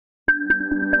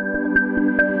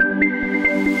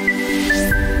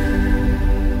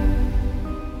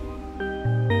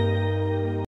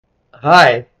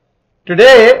Hi.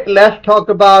 Today, let's talk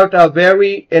about a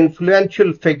very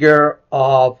influential figure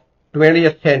of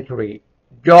 20th century,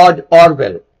 George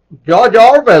Orwell. George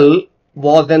Orwell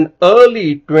was an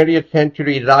early 20th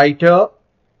century writer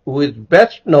who is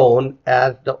best known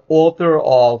as the author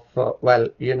of,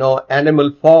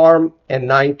 Animal Farm in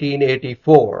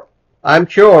 1984. I'm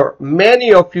sure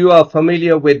many of you are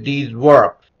familiar with these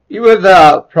works. He was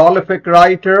a prolific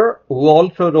writer who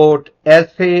also wrote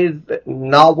essays,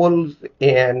 novels,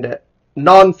 and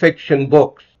non-fiction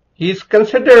books. He is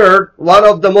considered one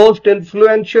of the most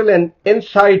influential and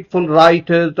insightful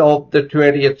writers of the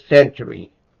 20th century.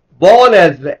 Born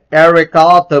as Eric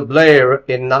Arthur Blair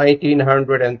in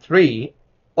 1903,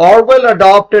 Orwell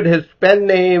adopted his pen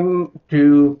name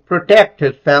to protect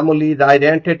his family's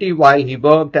identity while he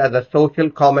worked as a social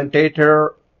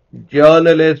commentator,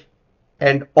 journalist,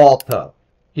 and author.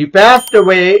 He passed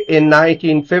away in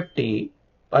 1950.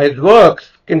 His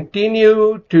works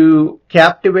continue to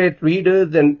captivate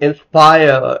readers and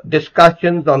inspire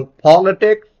discussions on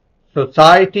politics,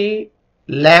 society,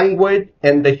 language,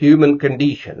 and the human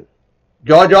condition.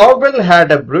 George Orwell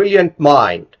had a brilliant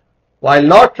mind. While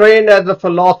not trained as a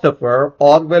philosopher,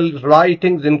 Orwell's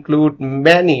writings include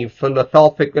many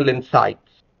philosophical insights.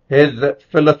 His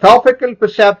philosophical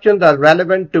perceptions are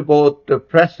relevant to both the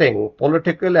pressing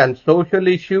political and social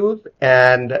issues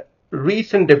and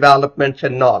recent developments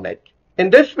in knowledge. In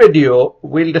this video,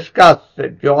 we'll discuss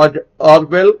George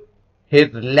Orwell,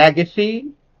 his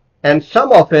legacy, and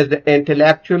some of his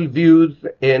intellectual views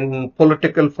in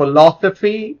political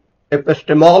philosophy,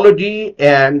 epistemology,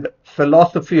 and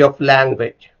philosophy of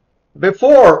language.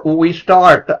 Before we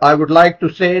start, I would like to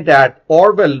say that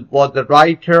Orwell was a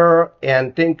writer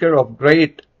and thinker of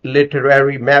great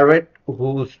literary merit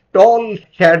whose tall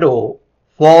shadow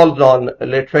falls on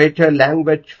literature,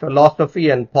 language,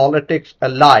 philosophy, and politics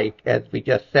alike, as we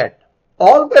just said.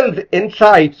 Orwell's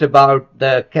insights about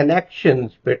the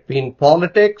connections between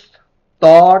politics,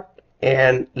 thought,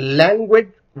 and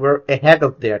language were ahead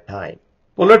of their time.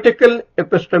 Political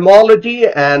epistemology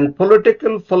and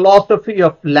political philosophy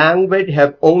of language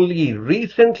have only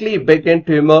recently begun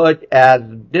to emerge as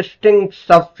distinct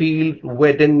subfields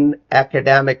within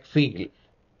academic fields.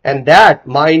 And that,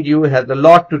 mind you, has a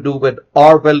lot to do with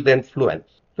Orwell's influence.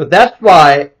 So that's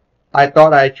why I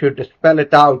thought I should spell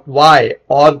it out why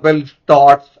Orwell's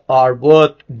thoughts are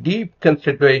worth deep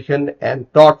consideration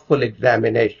and thoughtful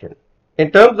examination.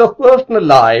 In terms of personal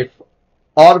life,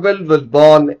 Orwell was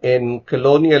born in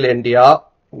colonial India,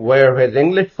 where his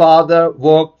English father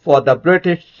worked for the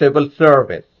British Civil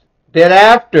Service.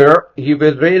 Thereafter, he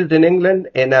was raised in England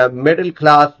in a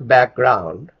middle-class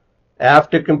background.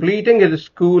 After completing his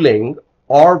schooling,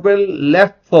 Orwell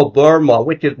left for Burma,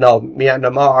 which is now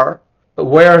Myanmar,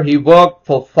 where he worked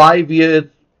for 5 years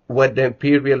with the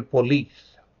Imperial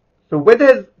Police. So with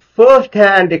his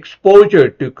first-hand exposure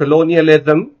to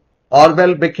colonialism,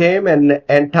 Orwell became an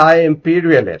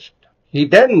anti-imperialist. He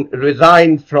then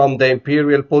resigned from the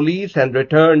Imperial Police and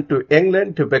returned to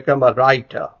England to become a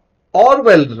writer.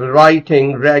 Orwell's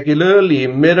writing regularly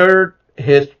mirrored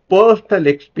his personal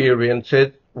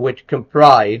experiences, which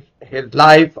comprised his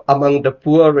life among the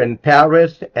poor in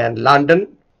Paris and London.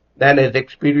 Then his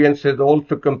experiences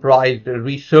also comprised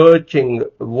researching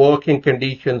working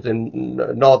conditions in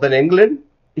northern England.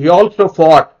 He also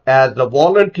fought as a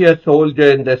volunteer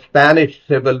soldier in the Spanish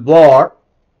Civil War,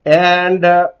 and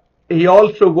he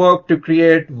also worked to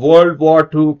create World War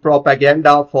II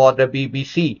propaganda for the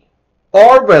BBC.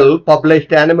 Orwell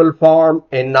published Animal Farm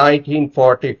in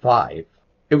 1945.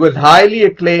 It was highly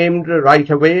acclaimed right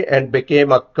away and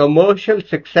became a commercial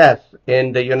success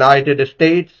in the United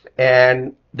States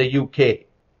and the UK.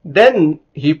 Then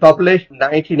he published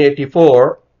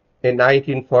 1984 in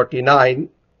 1949,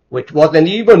 which was an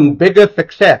even bigger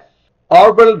success.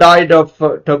 Orwell died of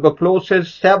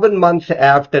tuberculosis 7 months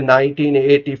after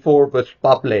 1984 was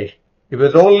published. He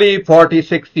was only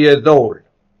 46 years old.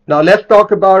 Now let's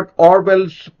talk about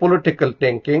Orwell's political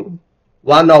thinking,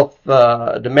 one of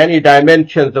the many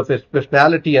dimensions of his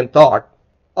personality and thought.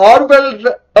 Orwell's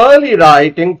early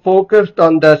writing focused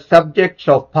on the subjects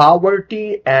of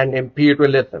poverty and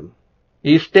imperialism.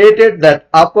 He stated that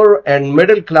upper and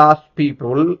middle class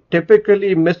people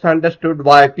typically misunderstood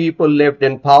why people lived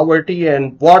in poverty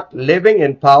and what living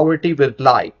in poverty was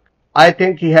like. I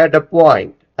think he had a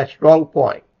point, a strong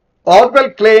point.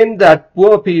 Orwell claimed that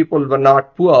poor people were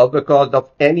not poor because of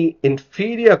any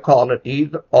inferior qualities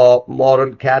or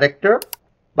moral character,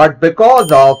 but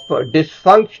because of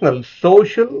dysfunctional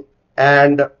social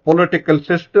and political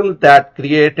systems that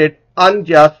created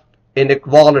unjust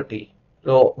inequality.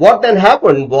 So what then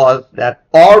happened was that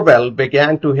Orwell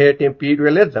began to hate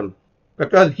imperialism.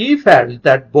 because he felt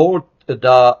that both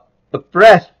the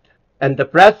oppressed and the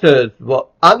oppressors were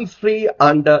unfree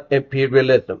under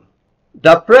imperialism.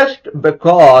 The oppressed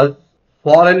because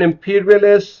foreign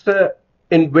imperialists,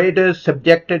 invaders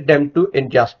subjected them to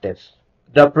injustice.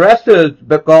 The oppressors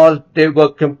because they were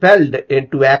compelled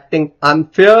into acting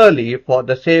unfairly for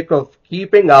the sake of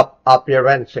keeping up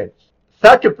appearances.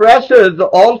 Such oppressors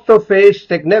also face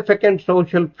significant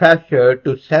social pressure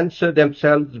to censor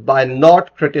themselves by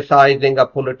not criticizing a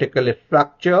political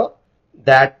structure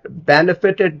that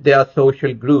benefited their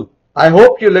social group. I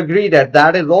hope you'll agree that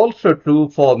that is also true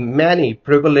for many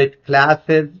privileged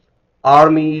classes,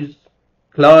 armies,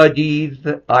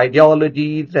 clergies,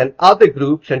 ideologies, and other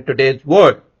groups in today's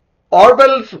world.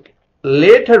 Orwell's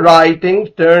later writings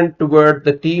turned toward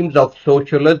the themes of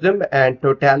socialism and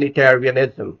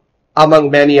totalitarianism,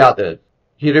 among many others.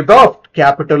 He rebuffed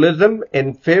capitalism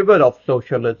in favor of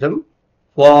socialism.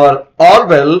 For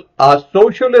Orwell, a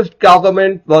socialist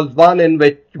government was one in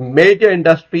which major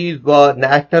industries were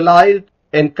nationalized,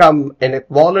 income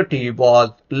inequality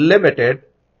was limited,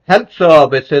 health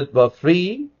services were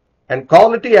free, and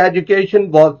quality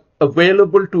education was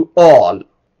available to all,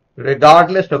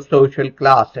 regardless of social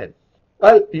classes.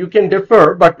 Well, you can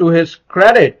differ, but to his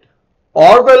credit,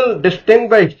 Orwell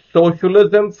distinguished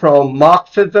socialism from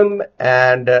Marxism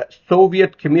and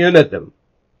Soviet communism.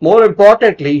 More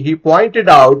importantly, he pointed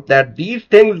out that these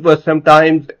things were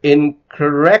sometimes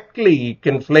incorrectly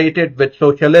conflated with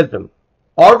socialism.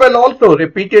 Orwell also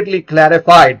repeatedly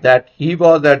clarified that he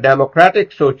was a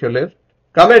democratic socialist,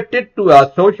 committed to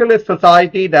a socialist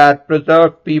society that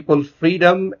preserved people's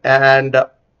freedom and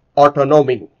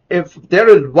autonomy. If there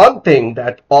is one thing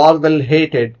that Orwell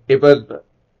hated, it was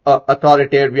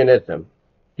authoritarianism.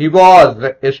 He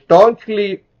was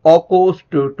staunchly opposed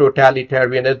to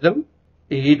totalitarianism.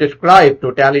 He described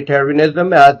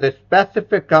totalitarianism as a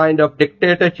specific kind of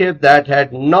dictatorship that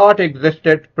had not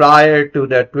existed prior to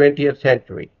the 20th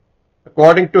century.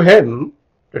 According to him,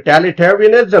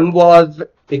 totalitarianism was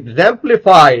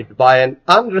exemplified by an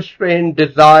unrestrained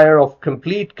desire of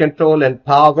complete control and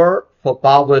power for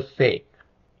power's sake.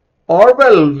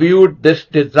 Orwell viewed this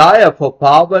desire for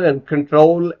power and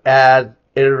control as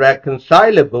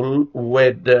irreconcilable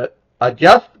with a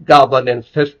just governance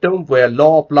system where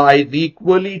law applies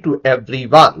equally to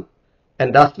everyone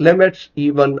and thus limits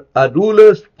even a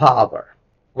ruler's power,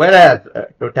 whereas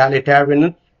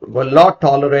totalitarians will not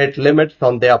tolerate limits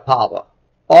on their power.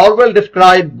 Orwell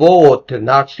described both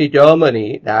Nazi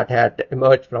Germany that had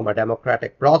emerged from a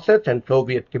democratic process and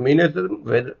Soviet communism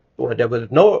where there was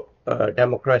no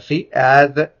democracy as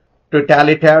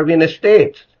totalitarian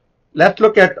states. Let's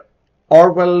look at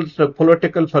Orwell's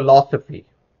political philosophy.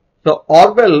 So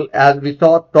Orwell, as we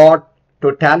saw, taught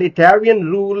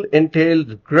totalitarian rule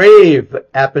entails grave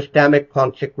epistemic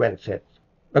consequences.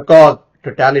 Because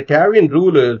totalitarian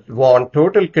rulers want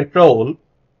total control,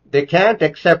 they can't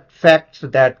accept facts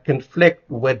that conflict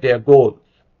with their goals.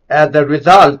 As a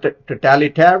result,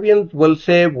 totalitarians will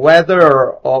say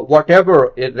whether or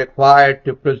whatever is required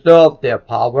to preserve their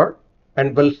power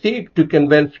and will seek to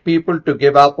convince people to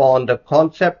give up on the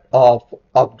concept of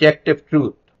objective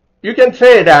truth. You can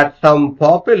say that some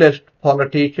populist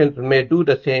politicians may do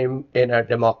the same in a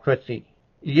democracy.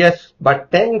 Yes, but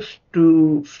thanks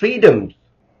to freedoms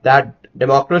that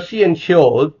democracy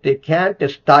ensures, they can't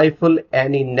stifle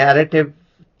any narrative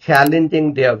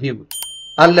challenging their views,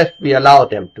 unless we allow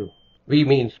them to. We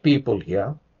means people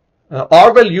here.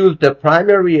 Orwell used the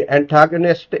primary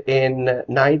antagonist in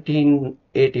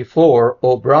 1984,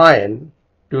 O'Brien,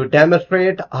 to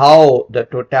demonstrate how the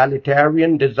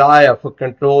totalitarian desire for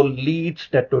control leads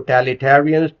the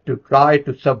totalitarians to try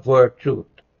to subvert truth.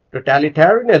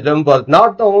 Totalitarianism was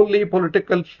not the only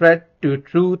political threat to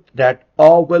truth that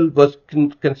Orwell was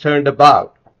concerned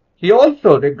about. He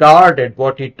also regarded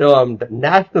what he termed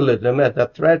nationalism as a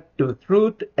threat to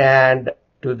truth and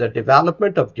to the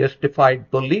development of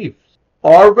justified beliefs.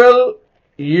 Orwell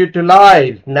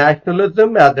utilized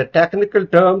nationalism as a technical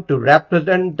term to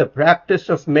represent the practice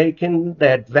of making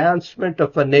the advancement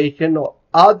of a nation or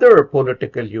other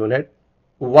political unit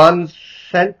one's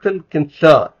central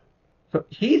concern. So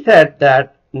he said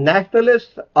that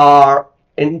nationalists are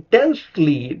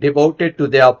intensely devoted to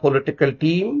their political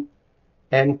team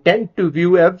and tend to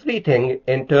view everything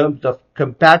in terms of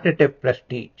competitive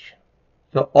prestige.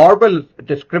 So Orwell's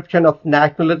description of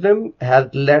nationalism has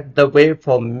led the way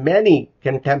for many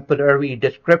contemporary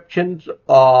descriptions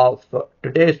of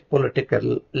today's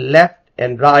political left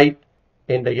and right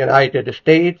in the United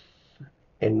States,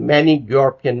 in many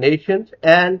European nations,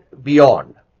 and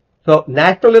beyond. So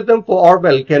nationalism for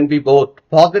Orwell can be both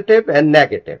positive and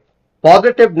negative.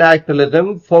 Positive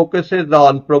nationalism focuses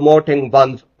on promoting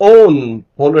one's own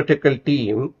political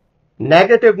team.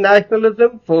 Negative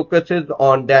nationalism focuses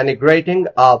on denigrating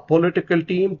a political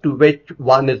team to which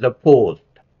one is opposed.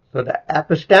 So the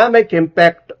epistemic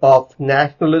impact of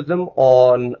nationalism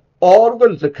on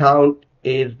Orwell's account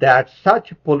is that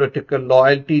such political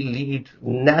loyalty leads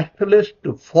nationalists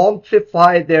to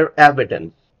falsify their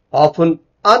evidence, often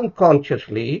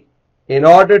unconsciously, in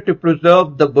order to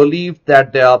preserve the belief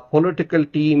that their political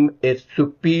team is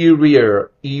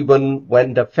superior even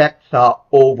when the facts are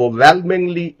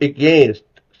overwhelmingly against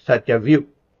such a view.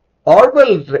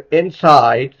 Orwell's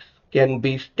insights can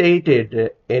be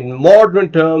stated in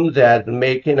modern terms as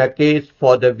making a case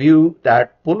for the view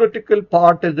that political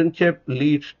partisanship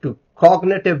leads to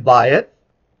cognitive bias,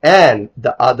 and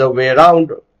the other way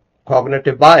around,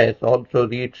 cognitive bias also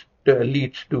leads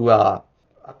to a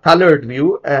colored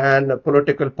view and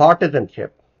political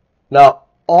partisanship. Now,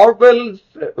 Orwell's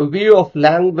view of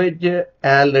language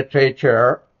and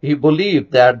literature, he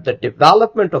believed that the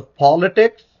development of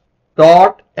politics,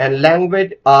 thought, and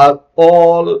language are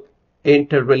all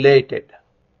interrelated.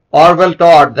 Orwell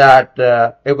thought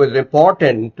that it was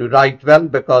important to write well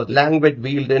because language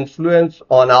wields influence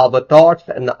on our thoughts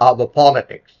and our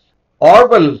politics.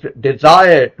 Orwell's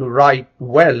desire to write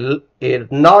well is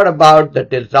not about the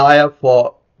desire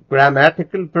for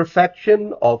grammatical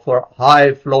perfection or for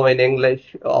high-flowing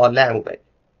English or language.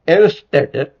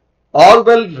 Instead,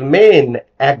 Orwell's main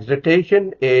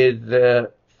exhortation is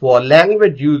for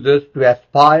language users to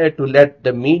aspire to let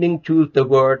the meaning choose the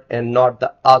word and not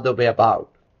the other way about.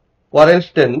 For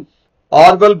instance,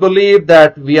 Orwell believed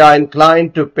that we are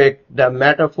inclined to pick the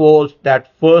metaphors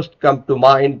that first come to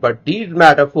mind, but these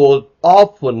metaphors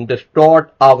often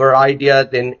distort our ideas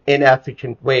in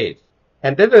inefficient ways.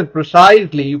 And this is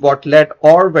precisely what led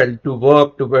Orwell to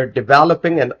work toward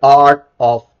developing an art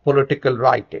of political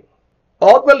writing.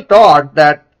 Orwell thought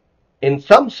that, in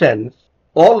some sense,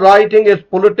 all writing is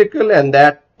political and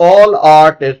that all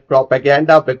art is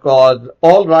propaganda because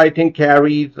all writing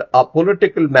carries a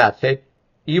political message,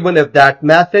 even if that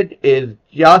message is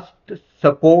just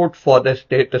support for the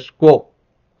status quo.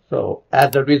 So,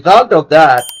 as a result of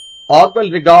that, Orwell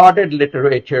regarded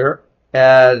literature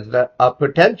as a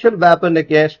potential weapon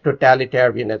against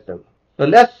totalitarianism. So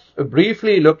let's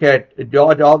briefly look at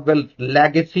George Orwell's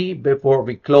legacy before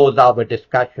we close our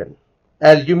discussion.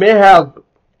 As you may have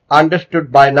understood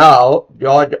by now,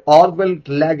 George Orwell's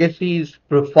legacy is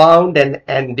profound and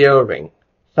enduring.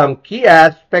 Some key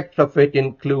aspects of it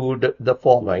include the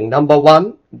following. Number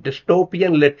one,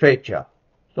 dystopian literature.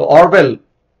 So Orwell,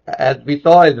 as we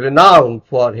saw, is renowned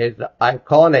for his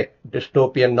iconic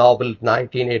dystopian novels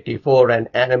 1984 and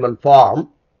Animal Farm.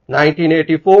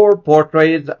 1984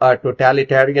 portrays a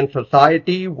totalitarian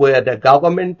society where the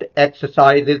government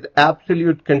exercises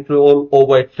absolute control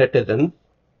over its citizens.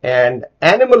 And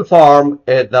Animal Farm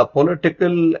is a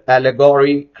political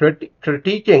allegory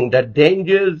critiquing the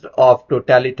dangers of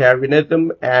totalitarianism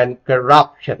and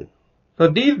corruption. So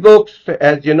these books,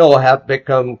 as you know, have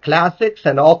become classics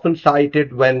and often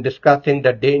cited when discussing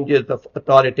the dangers of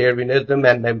authoritarianism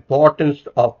and the importance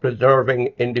of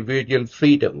preserving individual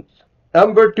freedoms.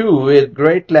 Number two, his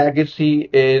great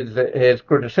legacy is his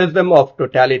criticism of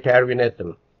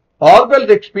totalitarianism. Orwell's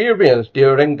experience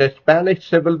during the Spanish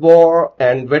Civil War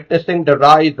and witnessing the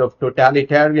rise of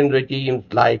totalitarian regimes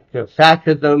like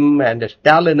fascism and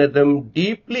Stalinism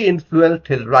deeply influenced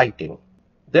his writing.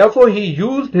 Therefore, he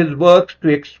used his works to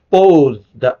expose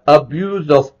the abuse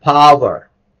of power,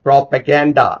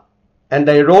 propaganda, and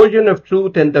the erosion of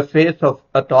truth in the face of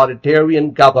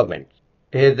authoritarian governments.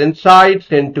 His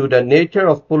insights into the nature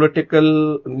of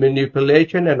political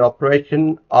manipulation and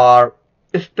oppression are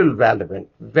still relevant,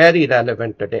 very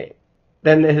relevant today.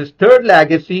 Then his third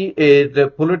legacy is the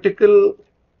political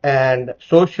and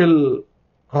social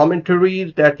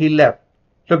commentaries that he left.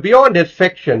 So beyond his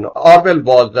fiction, Orwell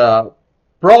was a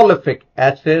prolific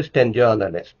essayist and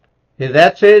journalist. His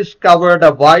essays covered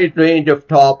a wide range of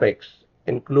topics,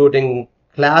 including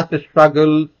class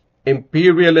struggles,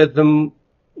 imperialism,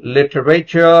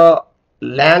 literature,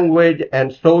 language,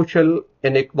 and social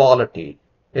inequality.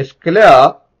 His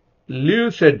clear,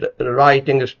 lucid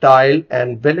writing style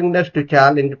and willingness to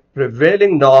challenge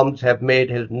prevailing norms have made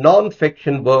his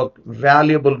non-fiction work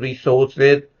valuable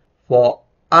resources for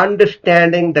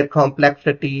understanding the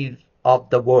complexities of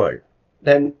the world.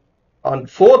 Then, on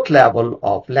fourth level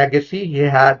of legacy, he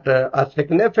had a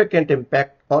significant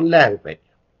impact on language.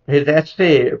 His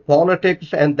essay,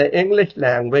 Politics and the English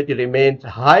Language, remains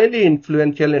highly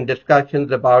influential in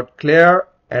discussions about clear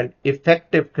and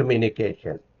effective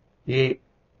communication. He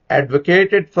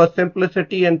advocated for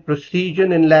simplicity and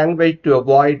precision in language to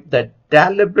avoid the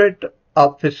deliberate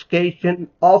obfuscation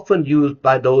often used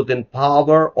by those in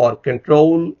power or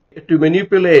control to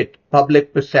manipulate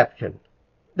public perception.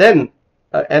 Then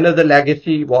another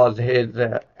legacy was his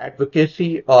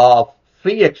advocacy of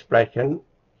free expression.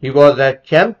 He was a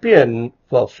champion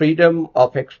for freedom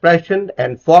of expression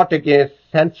and fought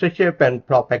against censorship and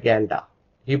propaganda.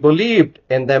 He believed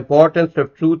in the importance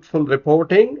of truthful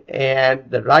reporting and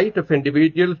the right of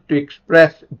individuals to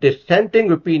express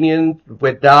dissenting opinions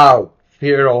without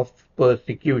fear of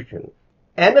persecution.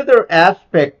 Another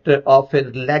aspect of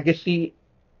his legacy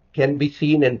can be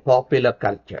seen in popular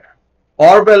culture.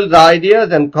 Orwell's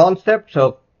ideas and concepts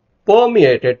have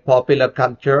permeated popular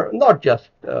culture, not just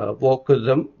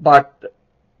wokeism, but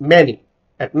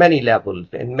at many levels,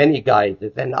 in many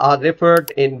guises, and are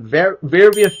referred in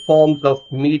various forms of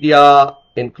media,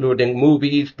 including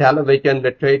movies, television,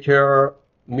 literature,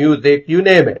 music, you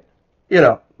name it.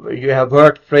 You have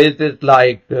heard phrases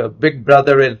like Big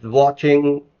Brother is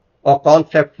watching, or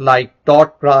concepts like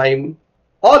thought crime.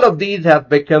 All of these have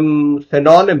become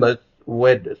synonymous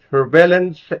with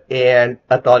surveillance and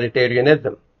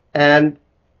authoritarianism. And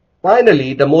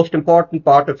finally, the most important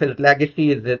part of his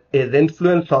legacy is his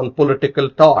influence on political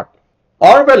thought.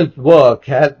 Orwell's work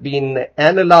has been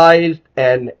analyzed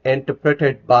and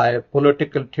interpreted by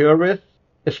political theorists,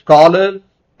 scholars,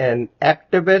 and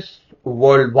activists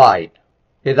worldwide.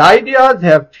 His ideas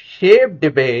have shaped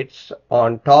debates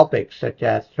on topics such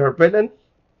as surveillance,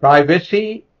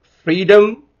 privacy,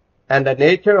 freedom, and the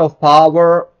nature of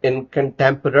power in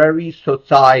contemporary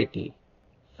society.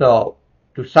 So,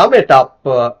 to sum it up,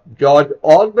 George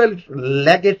Orwell's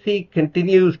legacy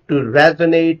continues to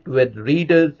resonate with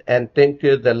readers and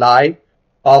thinkers alike,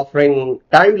 offering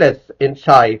timeless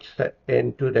insights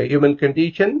into the human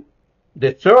condition.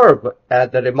 They serve as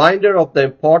a reminder of the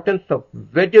importance of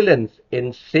vigilance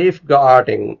in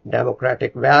safeguarding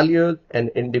democratic values and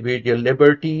individual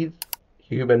liberties,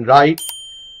 human rights.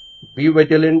 Be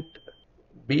vigilant,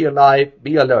 be alive,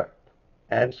 be alert,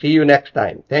 and see you next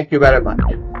time. Thank you very much.